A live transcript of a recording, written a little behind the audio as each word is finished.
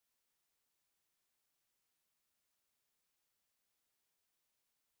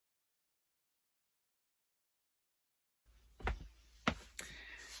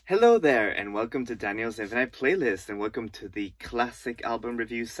Hello there, and welcome to Daniel's Infinite Playlist, and welcome to the classic album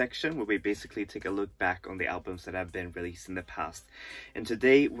review section, where we basically take a look back on the albums that have been released in the past. And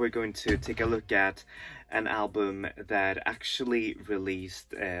today we're going to take a look at an album that actually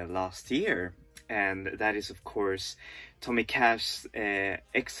released last year, and that is, of course, Tommy Cash's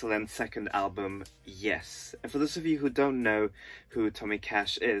excellent second album, Yes. And for those of you who don't know who Tommy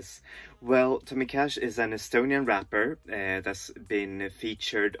Cash is, well, Tommy Cash is an Estonian rapper that's been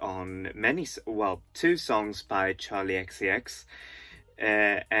featured on two songs by Charlie XCX.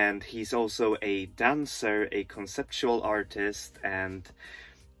 And he's also a dancer, a conceptual artist, and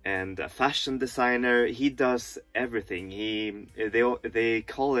a fashion designer. He does everything. They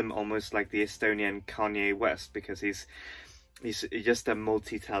call him almost like the Estonian Kanye West, because he's just a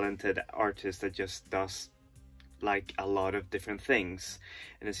multi-talented artist that just does like a lot of different things,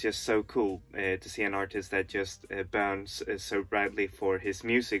 and it's just so cool to see an artist that just burns so brightly for his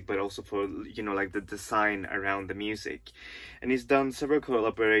music, but also for like the design around the music. And he's done several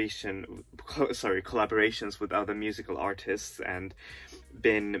collaborations with other musical artists, and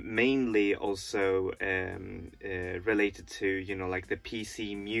been mainly also related to like the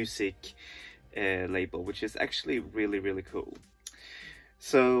PC Music label, which is actually really cool.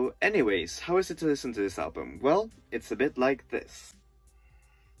 So anyways, how is it to listen to this album? Well, it's a bit like this.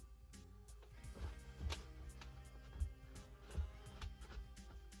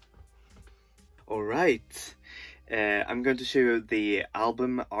 Alright, I'm going to show you the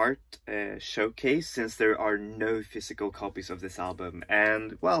album art showcase, since there are no physical copies of this album.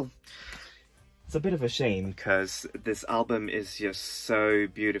 And well, it's a bit of a shame, because this album is just so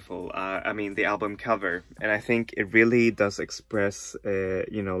beautiful. I mean, the album cover, and I think it really does express,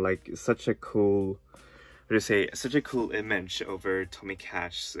 like such a cool, such a cool image over Tommy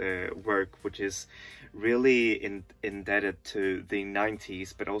Cash's work, which is really indebted to the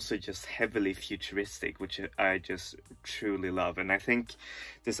 90s, but also just heavily futuristic, which I just truly love. And I think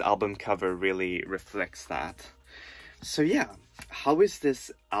this album cover really reflects that. So yeah, how is this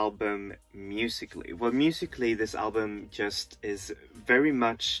album musically? Well, musically, this album just is very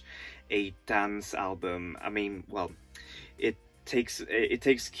much a dance album. I mean, well, it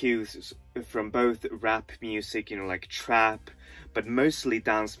takes cues from both rap music, like trap, but mostly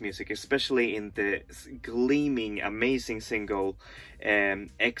dance music, especially in the gleaming, amazing single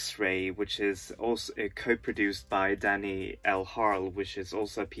X-Ray, which is also co-produced by Danny L. Harl, which is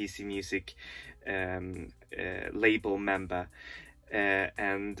also a PC Music label member.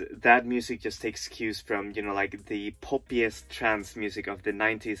 And that music just takes cues from like the poppiest trance music of the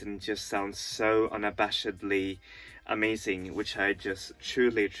 90s, and just sounds so unabashedly amazing, which I just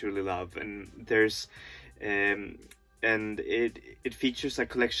truly love. And there's and it features a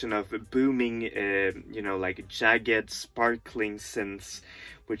collection of booming like jagged, sparkling synths,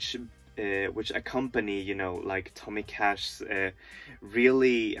 which accompany like Tommy Cash's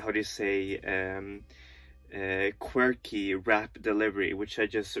really, how do you say, quirky rap delivery, which I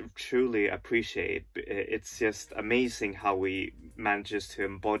just truly appreciate. It's just amazing how he manages to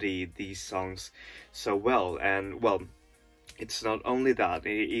embody these songs so well. And well, it's not only that,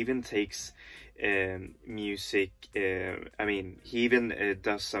 it even takes music, I mean, he even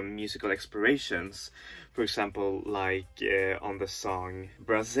does some musical explorations. For example, like on the song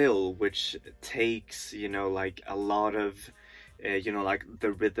Brazil, which takes like a lot of like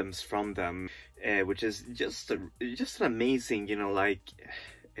the rhythms from them, which is just an amazing like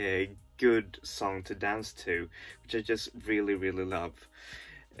a good song to dance to, which I just really love.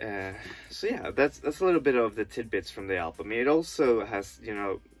 So yeah, that's a little bit of the tidbits from the album. It also has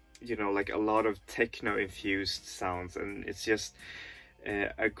like a lot of techno infused sounds, and it's just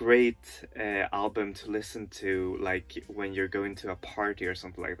a great album to listen to like when you're going to a party or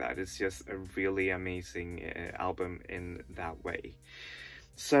something like that. It's just a really amazing album in that way.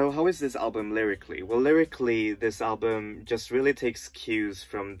 So how is this album lyrically? Well, lyrically, this album just really takes cues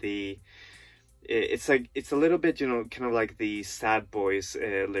from the it's a little bit kind of like the Sad Boys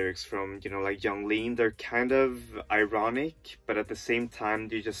lyrics from like Young Lean. They're kind of ironic, but at the same time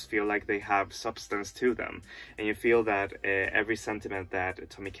you just feel like they have substance to them, and you feel that every sentiment that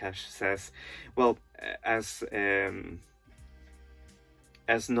Tommy Cash says, well, as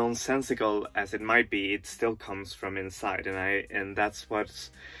nonsensical as it might be, it still comes from inside. And that's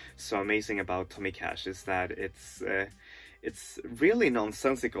what's so amazing about Tommy Cash, is that it's really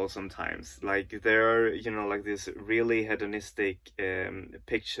nonsensical sometimes. Like there are like this really hedonistic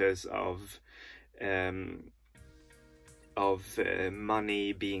pictures of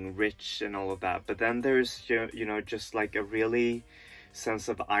money, being rich and all of that, but then there's just like a really sense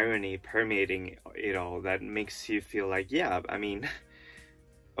of irony permeating it all that makes you feel like, yeah, I mean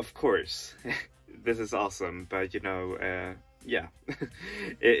of course, this is awesome, but you know, yeah,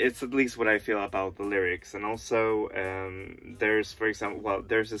 it's at least what I feel about the lyrics. And also, there's, for example, well,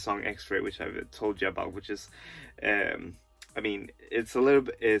 there's a song X-Ray, which I've told you about, which is, I mean, it's a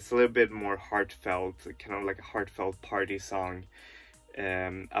little bit more heartfelt, kind of like a heartfelt party song,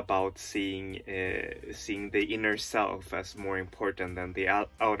 about seeing the inner self as more important than the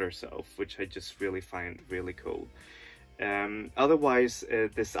outer self, which I just really find really cool. Otherwise,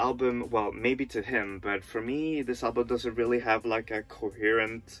 this album, well, maybe to him, but for me, this album doesn't really have like a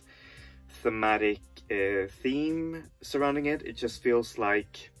coherent thematic theme surrounding it. It just feels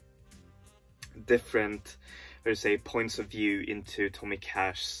like different, how to say, points of view into Tommy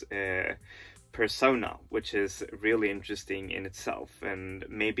Cash's persona, which is really interesting in itself. And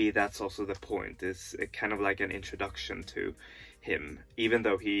maybe that's also the point, is kind of like an introduction to him. Even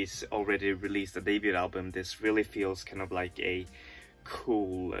though he's already released a debut album, this really feels kind of like a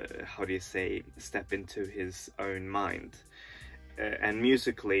cool, how do you say, step into his own mind. And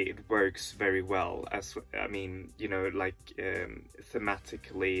musically it works very well, as I mean, you know, like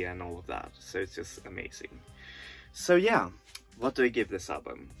thematically and all of that, so it's just amazing. So yeah, what do I give this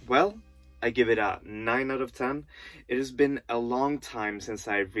album? Well, I give it a 9 out of 10. It has been a long time since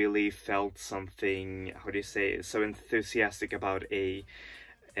I really felt something, how do you say, so enthusiastic about a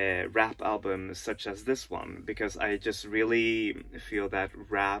rap album such as this one, because I just really feel that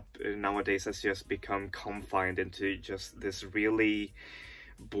rap nowadays has just become confined into just this really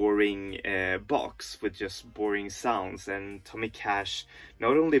boring box with just boring sounds. And Tommy Cash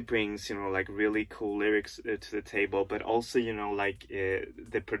not only brings, you know, like really cool lyrics to the table, but also, you know, like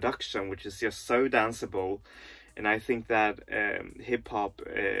the production, which is just so danceable. And I think that hip-hop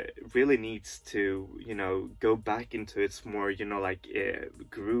really needs to, you know, go back into its more, you know, like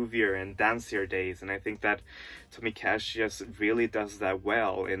groovier and dancier days. And I think that Tommy Cash just really does that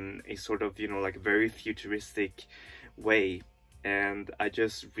well in a sort of, you know, like very futuristic way. And I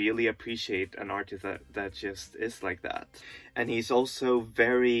just really appreciate an artist that just is like that. And he's also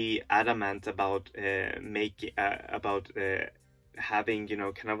very adamant about having, you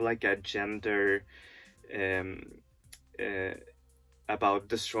know, kind of like a gender, about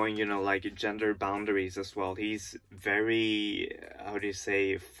destroying, you know, like gender boundaries as well. He's very, how do you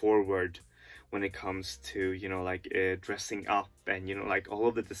say, forward when it comes to, you know, like dressing up and, you know, like all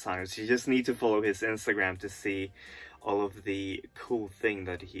of the designs. You just need to follow his Instagram to see all of the cool things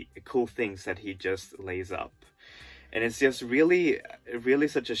that he just lays up. And it's just really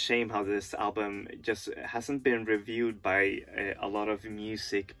such a shame how this album just hasn't been reviewed by a lot of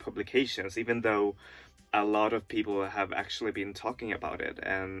music publications, even though a lot of people have actually been talking about it.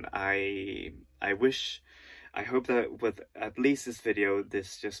 And I hope that with at least this video,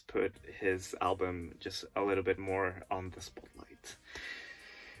 this just put his album just a little bit more on the spotlight.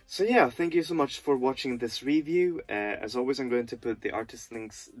 So yeah, thank you so much for watching this review. As always, I'm going to put the artist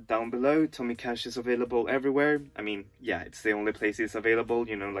links down below. Tommy Cash is available everywhere. I mean, yeah, it's the only place he's available,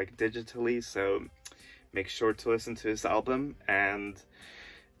 you know, like digitally, so make sure to listen to his album. And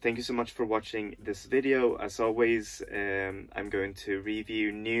thank you so much for watching this video. As always, I'm going to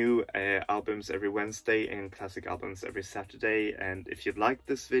review new albums every Wednesday and classic albums every Saturday. And if you'd like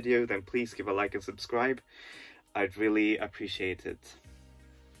this video, then please give a like and subscribe. I'd really appreciate it.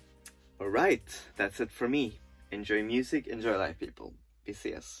 Alright, that's it for me. Enjoy music, enjoy life, people. Vi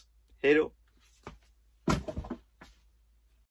ses. Hej då!